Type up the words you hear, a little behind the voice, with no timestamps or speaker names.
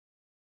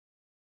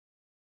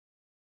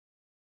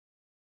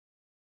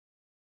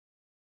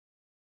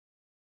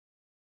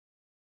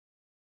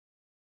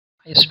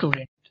Hi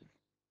student,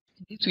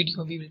 in this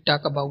video we will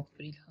talk about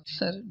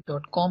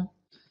freelancer.com,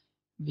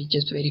 which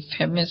is very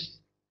famous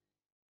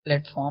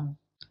platform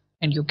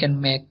and you can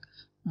make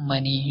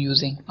money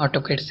using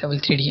AutoCAD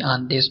Civil 3D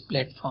on this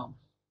platform.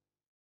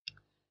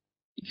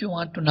 If you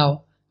want to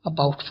know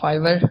about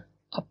Fiverr,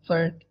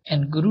 Upwork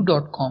and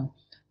Guru.com,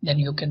 then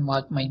you can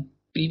watch my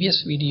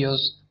previous videos.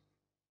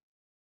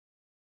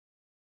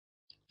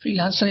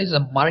 Freelancer is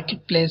a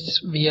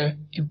marketplace where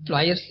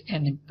employers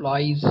and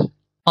employees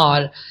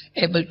are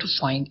able to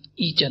find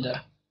each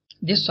other.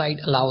 This site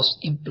allows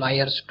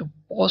employers to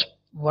post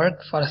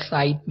work for a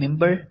site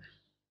member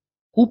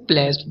who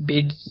placed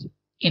bids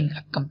in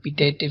a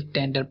competitive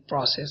tender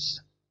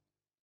process.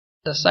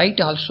 The site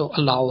also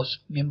allows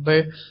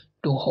members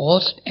to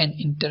host and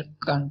enter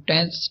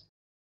contents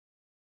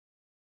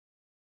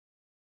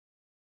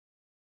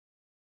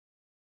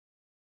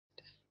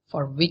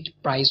for which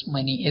prize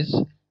money is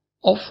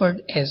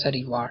offered as a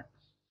reward.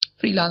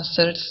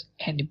 Freelancers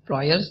and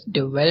employers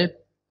develop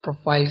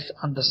profiles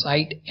on the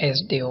site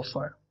as they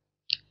offer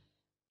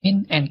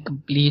win and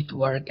complete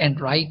work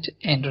and write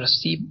and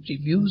receive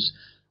reviews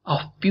of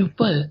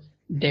people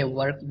they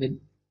work with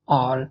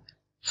or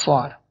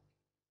for.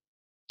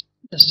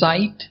 The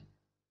site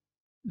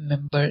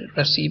member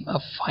receive a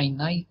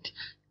finite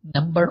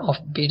number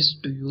of bids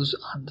to use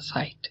on the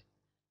site,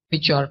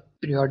 which are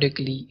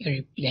periodically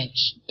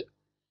replenished.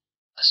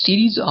 A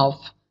series of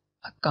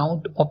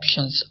account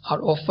options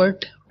are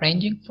offered,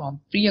 ranging from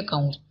free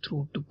accounts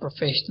through to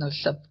professional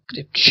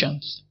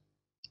subscriptions.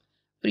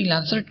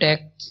 Freelancer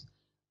takes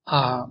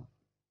a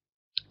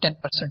 10%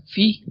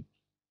 fee,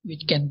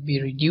 which can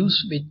be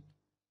reduced with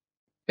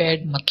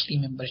paid monthly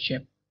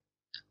membership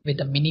with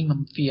a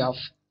minimum fee of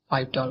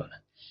 $5.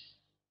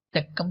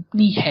 The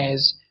company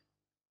has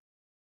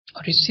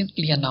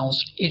recently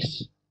announced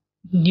its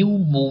new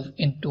move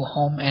into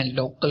home and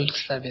local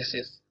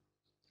services,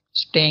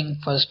 staying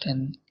first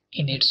in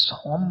its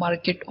home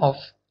market of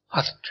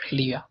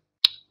Australia.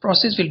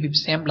 Process will be the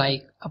same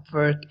like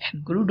Upwork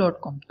and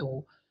Guru.com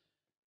to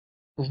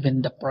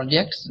win the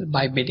projects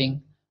by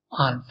bidding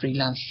on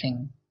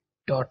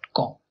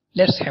Freelancing.com.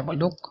 Let's have a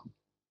look.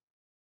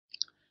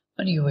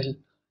 When you will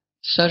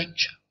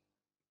search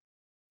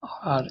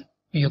or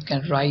you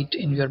can write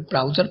in your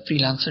browser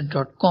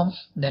freelancer.com,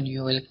 then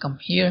you will come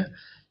here,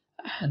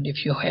 and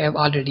if you have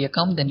already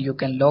account then you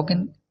can log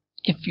in.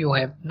 If you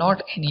have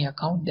not any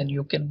account, then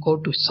you can go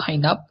to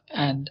sign up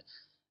and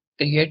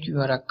create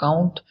your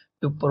account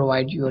to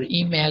provide your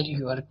email,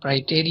 your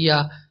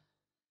criteria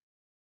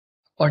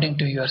according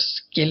to your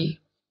skill,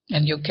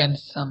 and you can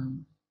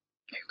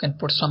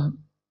put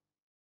some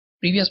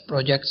previous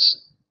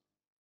projects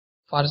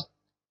for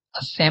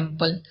a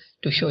sample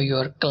to show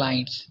your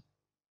clients.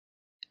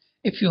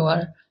 If you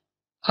are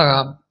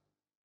a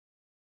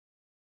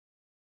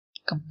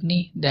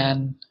company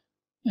then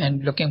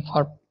and looking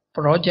for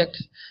project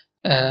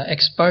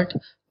expert,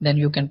 then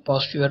you can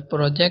post your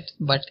project.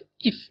 But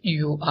if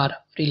you are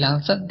a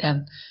freelancer,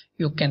 then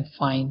you can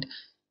find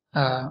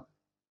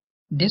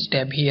this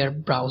tab here,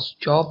 browse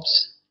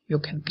jobs. You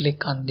can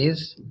click on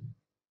this,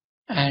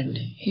 and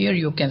here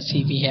you can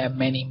see we have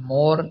many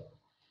more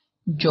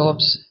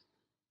jobs,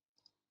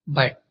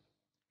 but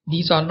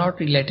these are not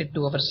related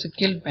to our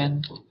skill.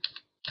 When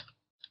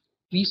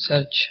we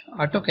search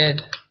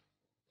AutoCAD,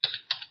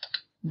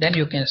 then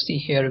you can see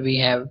here we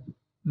have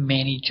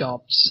many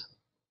jobs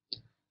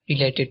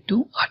related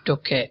to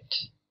AutoCAD.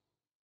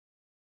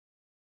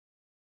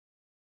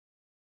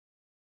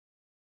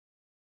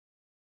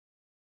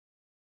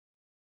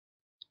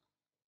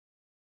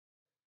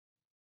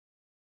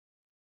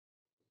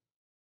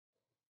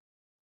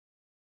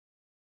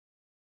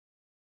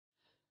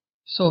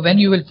 So when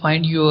you will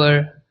find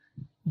your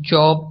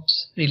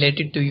jobs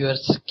related to your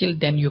skill,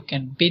 then you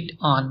can bid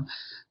on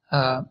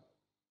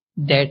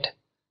that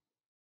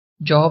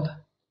job.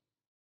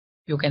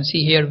 You can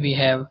see here we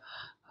have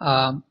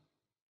 $7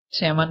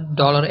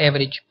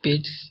 average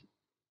bids,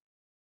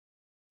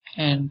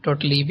 and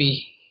totally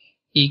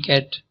we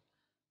get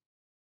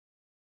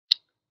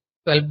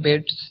 12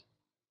 bids.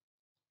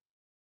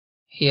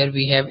 Here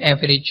we have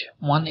average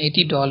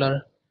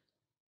 $180.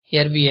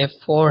 Here we have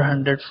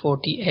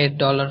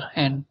 $448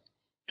 and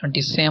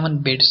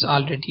 27 bids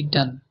already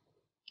done.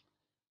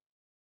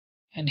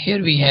 And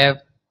here we have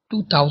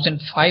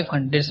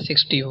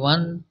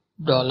 $2,561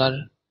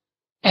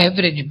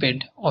 average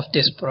bid of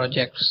this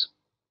projects.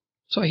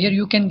 So here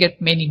you can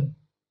get many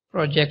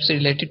projects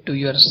related to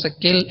your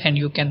skill, and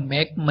you can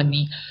make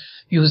money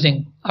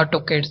using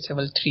AutoCAD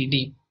Civil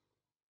 3D.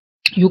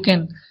 You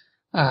can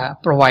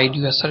provide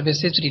your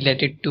services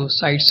related to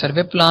site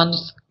survey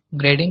plans,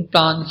 grading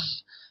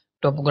plans,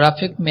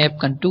 topographic map,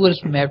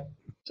 contours map,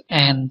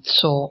 and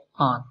so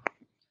on.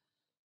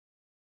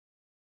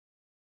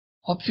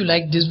 Hope you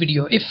like this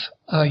video. If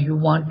you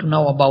want to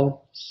know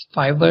about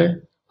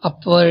Fiverr,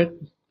 Upwork,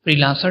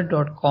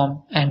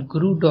 Freelancer.com and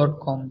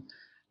Guru.com,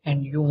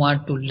 and you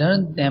want to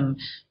learn them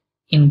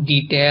in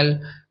detail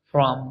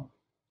from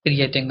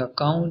creating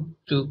account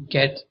to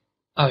get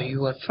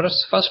your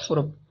first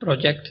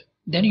project,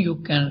 then you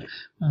can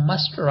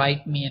must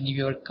write me in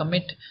your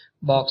comment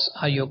box,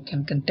 or you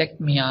can contact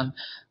me on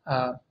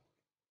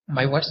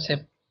my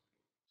WhatsApp.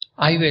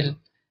 I will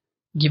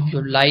give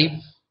you live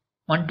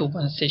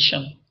one-to-one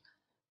session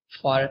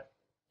for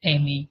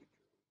any